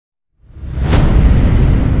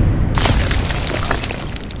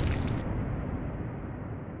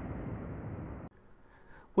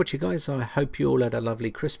Watch you guys, I hope you all had a lovely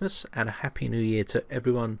Christmas and a happy new year to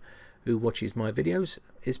everyone who watches my videos.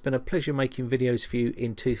 It's been a pleasure making videos for you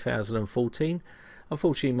in 2014.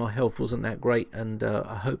 Unfortunately my health wasn't that great, and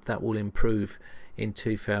I hope that will improve in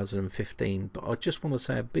 2015. But I just want to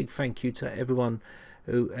say a big thank you to everyone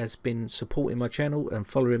who has been supporting my channel and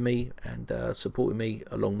following me and supporting me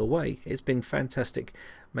along the way. It's been fantastic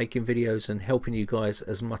making videos and helping you guys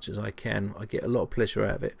as much as I can. I get a lot of pleasure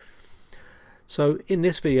out of it. So in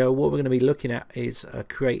this video what we're going to be looking at is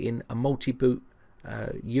creating a multi-boot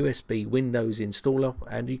USB Windows installer,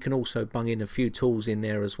 and you can also bung in a few tools in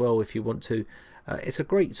there as well if you want to. It's a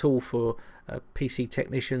great tool for PC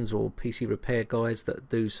technicians or PC repair guys that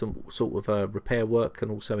do some sort of repair work and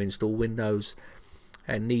also install Windows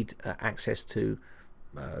and need access to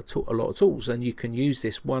a lot of tools, and you can use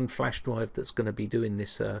this one flash drive that's going to be doing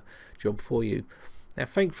this job for you. Now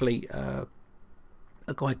thankfully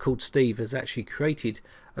a guy called Steve has actually created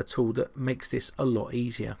a tool that makes this a lot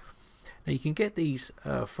easier. Now you can get these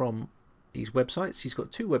from these websites. He's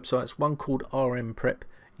got two websites, one called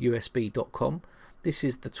rmprepusb.com. This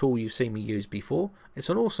is the tool you've seen me use before. It's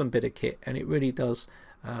an awesome bit of kit and it really does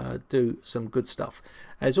do some good stuff.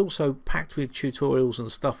 It's also packed with tutorials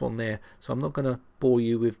and stuff on there, so I'm not going to bore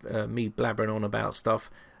you with me blabbering on about stuff.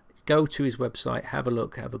 Go to his website, have a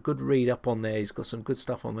look, have a good read up on there. He's got some good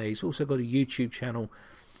stuff on there. He's also got a YouTube channel,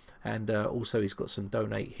 and also he's got some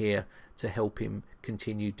donate here to help him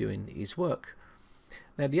continue doing his work.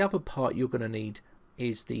 Now the other part you're going to need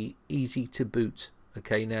is the easy to boot.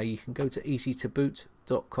 Okay, now you can go to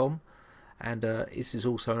easytoboot.com, and this is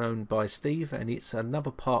also owned by Steve, and it's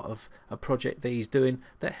another part of a project that he's doing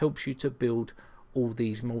that helps you to build all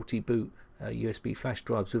these multi-boot USB flash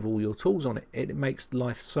drives with all your tools on it. It makes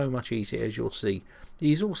life so much easier, as you'll see.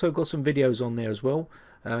 He's also got some videos on there as well,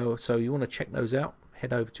 so you want to check those out,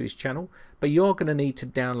 head over to his channel. But you are going to need to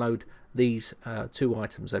download these two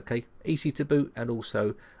items, okay? Easy to boot and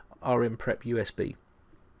also rmprep USB.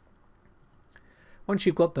 Once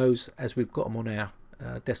you've got those, as we've got them on our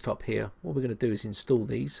desktop here, what we're going to do is install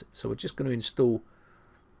these. So we're just going to install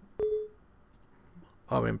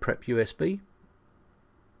rmprep USB.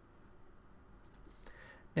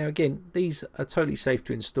 Now again, these are totally safe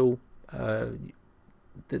to install. They're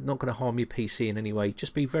not going to harm your PC in any way.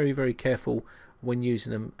 Just be very careful when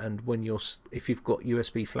using them, and when if you've got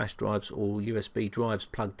USB flash drives or USB drives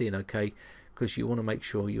plugged in, okay, because you want to make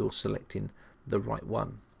sure you're selecting the right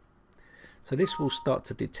one. So this will start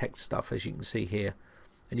to detect stuff, as you can see here,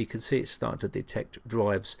 and you can see it's starting to detect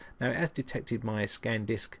drives. Now it has detected my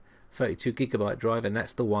ScanDisk 32GB drive, and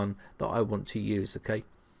that's the one that I want to use, okay.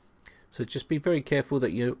 So just be very careful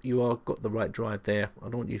that you are got the right drive there. I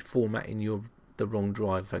don't want you formatting the wrong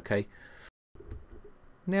drive, okay.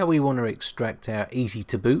 Now we want to extract our easy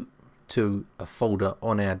to boot to a folder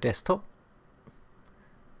on our desktop.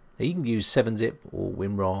 Now you can use 7-zip or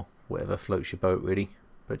WinRAR, whatever floats your boat really,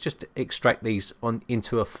 but just extract these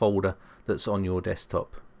into a folder that's on your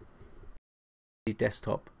desktop. The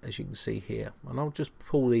desktop, as you can see here, and I'll just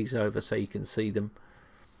pull these over so you can see them,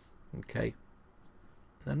 okay.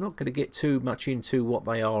 I'm not going to get too much into what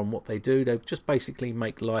they are and what they do. They just basically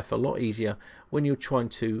make life a lot easier when you're trying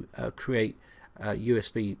to create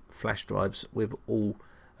USB flash drives with all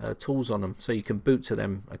tools on them, so you can boot to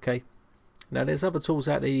them, okay. Now there's other tools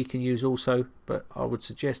out there you can use also, but I would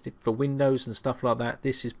suggest if for Windows and stuff like that,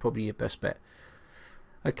 this is probably your best bet.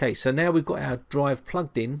 Okay, so now we've got our drive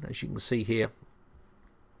plugged in, as you can see here.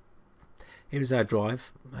 Here's our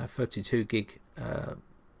drive, 32 gig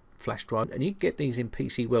flash drive, and you can get these in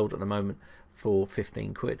PC World at the moment for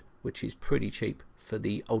 15 quid, which is pretty cheap for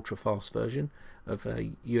the ultra fast version of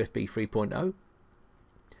USB 3.0.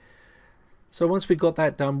 So once we've got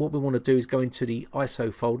that done, what we want to do is go into the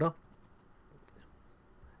ISO folder,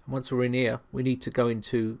 and once we're in here we need to go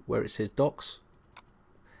into where it says docs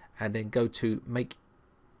and then go to make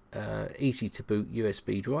easy to boot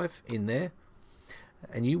USB drive in there,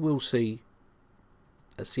 and you will see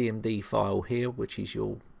a CMD file here, which is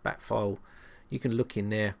your bat file. You can look in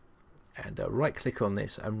there and right click on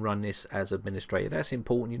this and run this as administrator. That's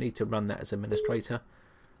important, you need to run that as administrator.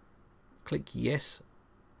 Click yes,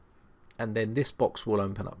 and then this box will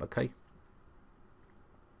open up, okay.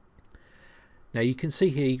 Now you can see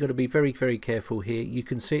here you've got to be very careful here. You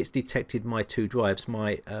can see it's detected my two drives,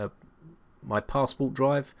 my passport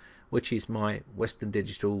drive, which is my Western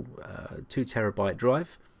Digital 2 terabyte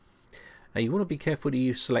drive. Now you want to be careful that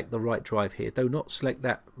you select the right drive here. Do not select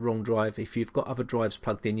that wrong drive. If you've got other drives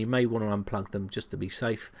plugged in, you may want to unplug them just to be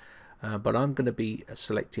safe. But I'm going to be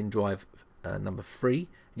selecting drive number 3.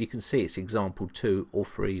 You can see it's example 2 or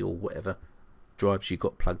 3 or whatever drives you've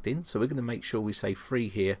got plugged in. So we're going to make sure we say free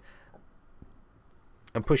here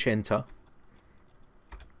and push enter.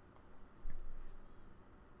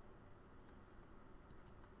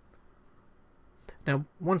 Now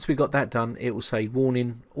once we got that done, it will say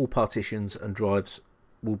warning, all partitions and drives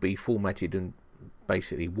will be formatted and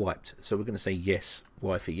basically wiped. So we're going to say yes,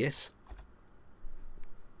 Y for yes.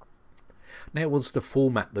 Now it wants to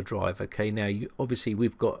format the drive. Okay, now obviously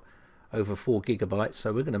we've got over 4 gigabytes,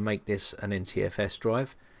 so we're going to make this an NTFS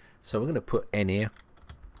drive. So we're going to put N here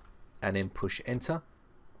and then push enter,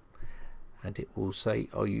 and it will say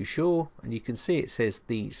are you sure, and you can see it says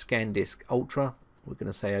the ScanDisk Ultra. We're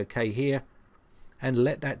going to say okay here and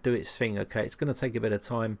let that do its thing. Okay, it's going to take a bit of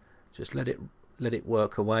time, just let it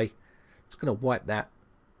work away. It's going to wipe that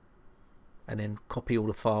and then copy all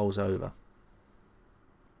the files over.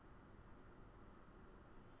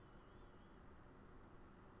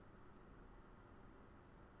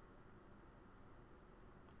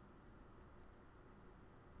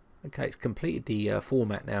 Okay, it's completed the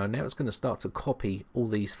format now, and now it's going to start to copy all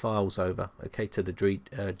these files over, okay, to the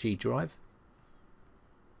G drive.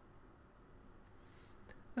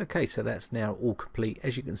 Okay, so that's now all complete.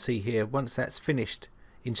 As you can see here, once that's finished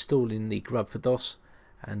installing the Grub for DOS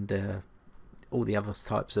and all the other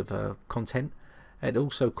types of content, it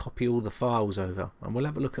also copy all the files over, and we'll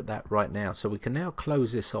have a look at that right now. So we can now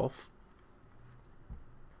close this off.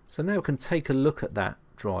 So now we can take a look at that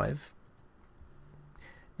drive.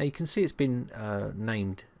 Now you can see it's been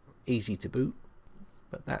named easy to boot,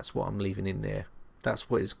 but that's what I'm leaving in there. That's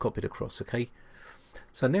what it's copied across. Okay,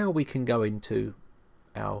 so now we can go into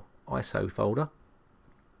our ISO folder,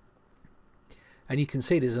 and you can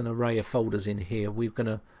see there's an array of folders in here. We're going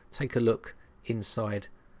to take a look inside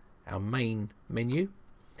our main menu.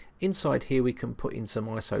 Inside here we can put in some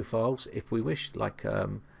ISO files if we wish, like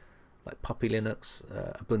Puppy Linux,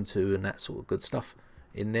 Ubuntu and that sort of good stuff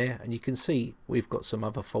in there. And you can see we've got some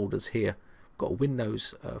other folders here. We've got a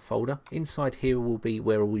Windows folder. Inside here will be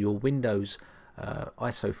where all your Windows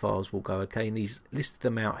ISO files will go. Okay, and he's listed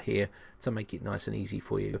them out here to make it nice and easy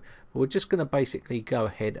for you. But we're just going to basically go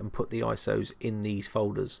ahead and put the ISOs in these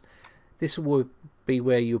folders. This will be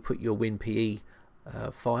where you put your WinPE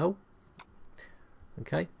file.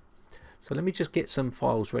 Okay, so let me just get some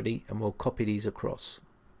files ready and we'll copy these across.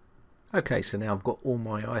 Okay, so now I've got all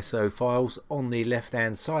my ISO files on the left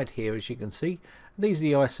hand side here, as you can see. These are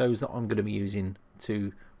the ISOs that I'm going to be using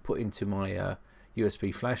to put into my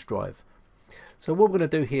USB flash drive. So what we're going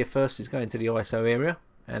to do here first is go into the ISO area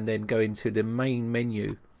and then go into the main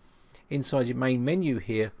menu. Inside your main menu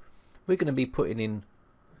here, we're going to be putting in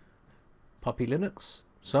Puppy Linux.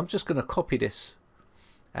 So I'm just going to copy this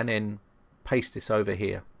and then paste this over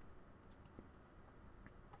here.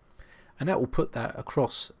 And that will put that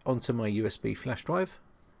across onto my USB flash drive.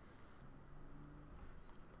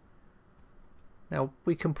 Now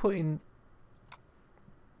we can put in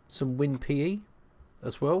some WinPE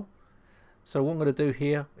as well. So what I'm going to do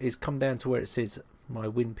here is come down to where it says my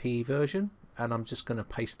WinPE version, and I'm just going to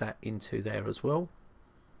paste that into there as well.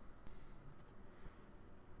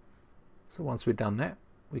 So once we've done that,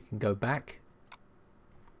 we can go back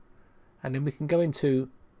and then we can go into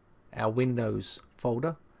our Windows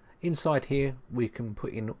folder. Inside here we can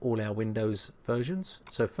put in all our Windows versions.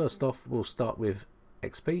 So first off we'll start with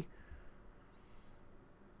XP,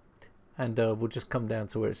 and we'll just come down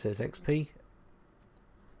to where it says XP.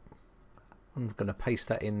 I'm going to paste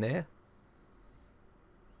that in there,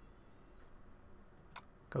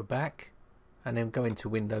 go back and then go into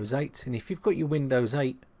Windows 8, and if you've got your Windows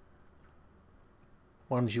 8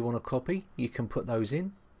 ones you want to copy, you can put those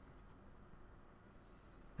in,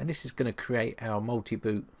 and this is going to create our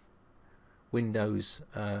multi-boot Windows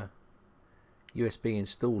USB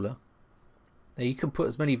installer. Now you can put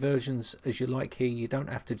as many versions as you like here. You don't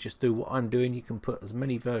have to just do what I'm doing. You can put as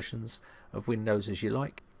many versions of Windows as you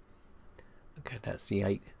like. Okay, that's the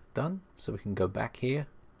 8 done. So we can go back here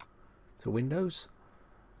to Windows,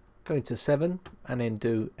 go into 7 and then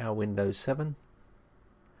do our Windows 7.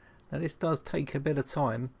 Now this does take a bit of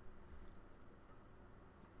time,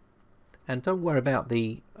 and don't worry about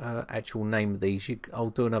the actual name of these. I'll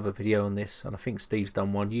do another video on this, and I think Steve's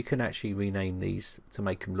done one. You can actually rename these to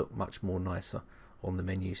make them look much more nicer on the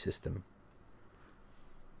menu system.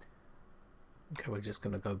 Okay, we're just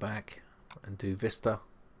going to go back and do Vista.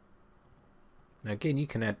 Now again, you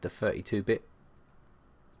can add the 32-bit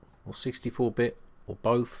or 64-bit or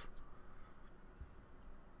both.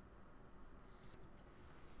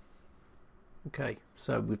 Okay,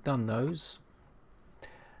 so we've done those.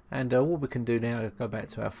 And what we can do now is go back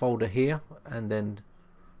to our folder here and then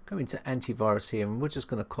go into antivirus here, and we're just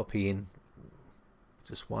going to copy in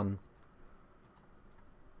just one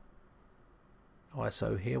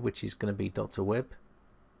ISO here, which is going to be .web.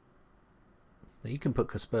 Now you can put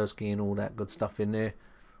Kaspersky and all that good stuff in there.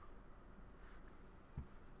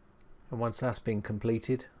 And once that's been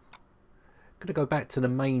completed, I'm going to go back to the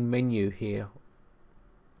main menu here.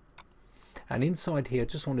 And inside here,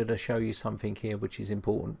 just wanted to show you something here which is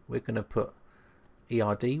important. We're going to put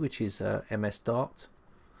ERD, which is MSDart.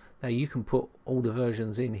 Now you can put all the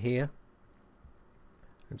versions in here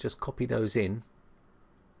and just copy those in.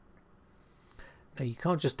 Now you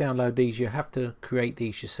can't just download these, you have to create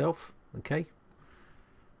these yourself. Okay,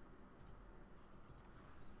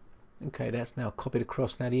 that's now copied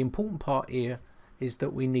across. Now the important part here is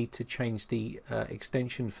that we need to change the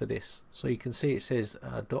extension for this. So you can see it says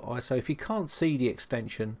 .iso. If you can't see the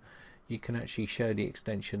extension, you can actually show the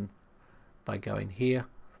extension by going here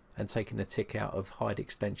and taking the tick out of hide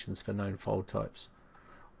extensions for known file types.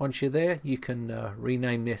 Once you're there, you can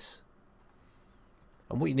rename this,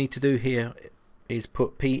 and what you need to do here is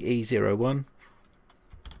put PE01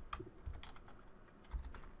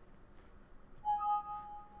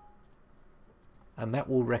 and that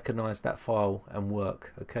will recognize that file and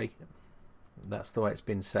work. Okay, that's the way it's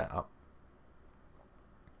been set up.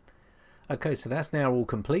 Okay, so that's now all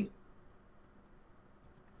complete.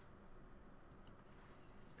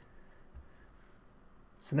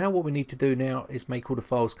 So now what we need to do now is make all the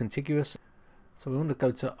files contiguous. So we want to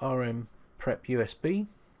go to RM Prep USB,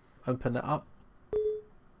 open that up,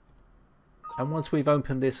 and once we've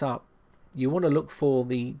opened this up, you want to look for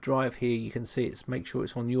the drive here. You can see it's, make sure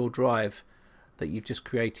it's on your drive that you've just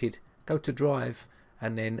created. Go to drive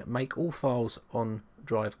and then make all files on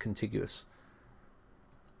drive contiguous.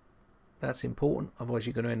 That's important, otherwise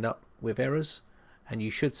you're going to end up with errors, and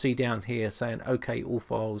you should see down here saying okay, all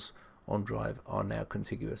files on drive are now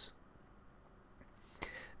contiguous.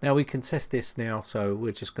 Now we can test this now, so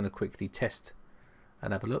we're just going to quickly test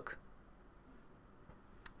and have a look,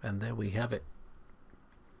 and there we have it.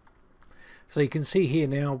 So you can see here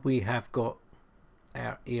now we have got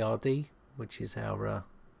our ERD, which is our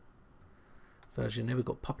version. There we've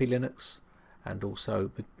got Puppy Linux, and also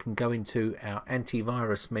we can go into our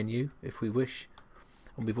antivirus menu if we wish,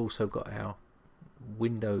 and we've also got our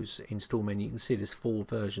Windows install menu. You can see there's 4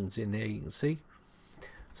 versions in there, you can see.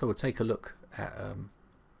 So we'll take a look at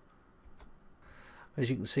as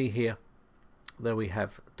you can see here, there we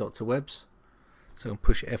have .webs. So I'll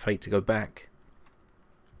push F8 to go back.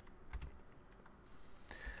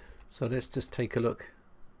 So let's just take a look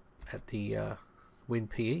at the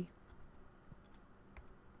WinPE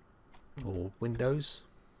or Windows.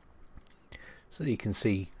 So you can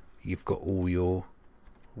see you've got all your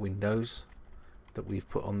Windows that we've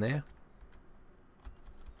put on there.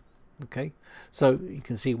 Okay, so you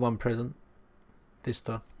can see one present,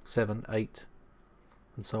 Vista 7, 8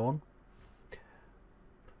 and so on.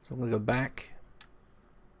 So I'm going to go back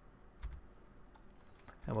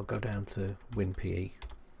and we'll go down to WinPE,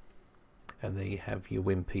 and there you have your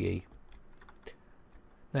WinPE.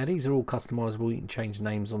 Now these are all customizable, you can change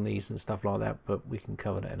names on these and stuff like that, but we can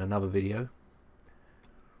cover that in another video.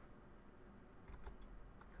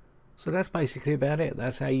 So that's basically about it.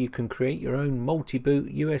 That's how you can create your own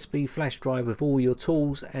multi-boot USB flash drive with all your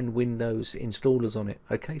tools and Windows installers on it.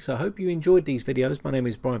 Okay, so I hope you enjoyed these videos. My name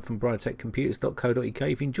is Brian from briteccomputers.co.uk.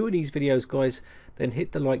 If you enjoy these videos, guys, then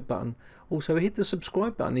hit the like button. Also hit the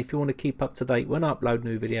subscribe button if you want to keep up to date when I upload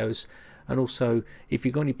new videos. And also, if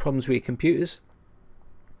you've got any problems with your computers,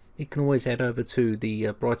 you can always head over to the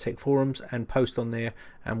Britec forums and post on there,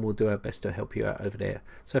 and we'll do our best to help you out over there.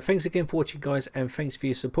 So thanks again for watching, guys, and thanks for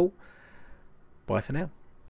your support. Bye for now.